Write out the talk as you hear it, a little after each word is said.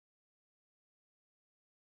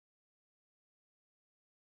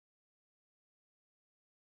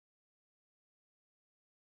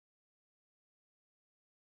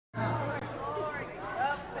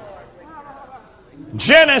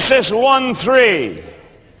Genesis 1:3.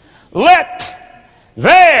 Let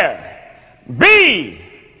there be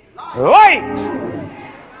light.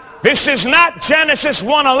 This is not Genesis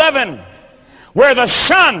 1:11, where the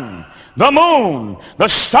sun, the moon, the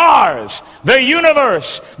stars, the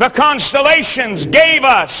universe, the constellations gave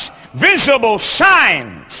us visible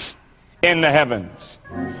signs in the heavens.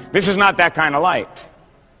 This is not that kind of light.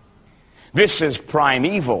 This is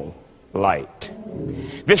primeval light.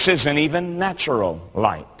 This isn't even natural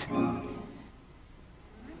light.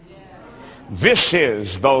 This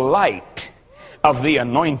is the light of the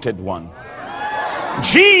Anointed One.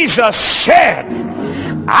 Jesus said,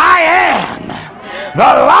 I am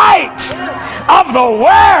the light of the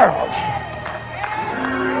world.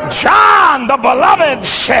 John the beloved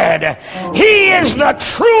said, he is the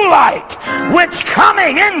true light which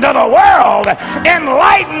coming into the world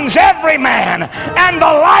enlightens every man. And the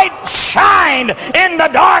light shined in the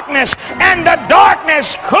darkness, and the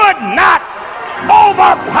darkness could not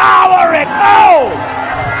overpower it. Oh!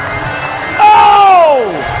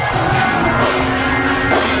 Oh!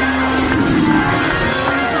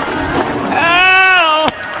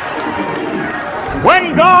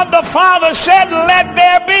 When God the Father said, let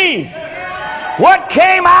there be, what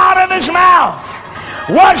came out of his mouth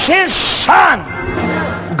was his Son.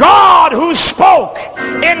 God, who spoke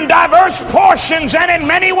in diverse portions and in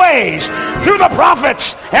many ways through the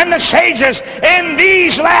prophets and the sages in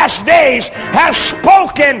these last days, has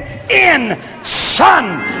spoken in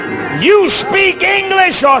Son. You speak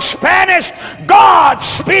English or Spanish, God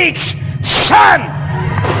speaks Son.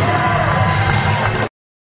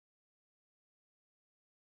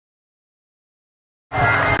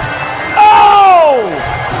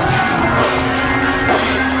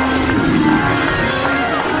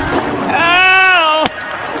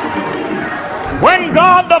 When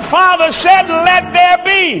God the Father said, let there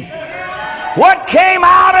be, what came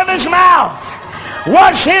out of his mouth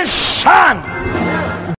was his Son.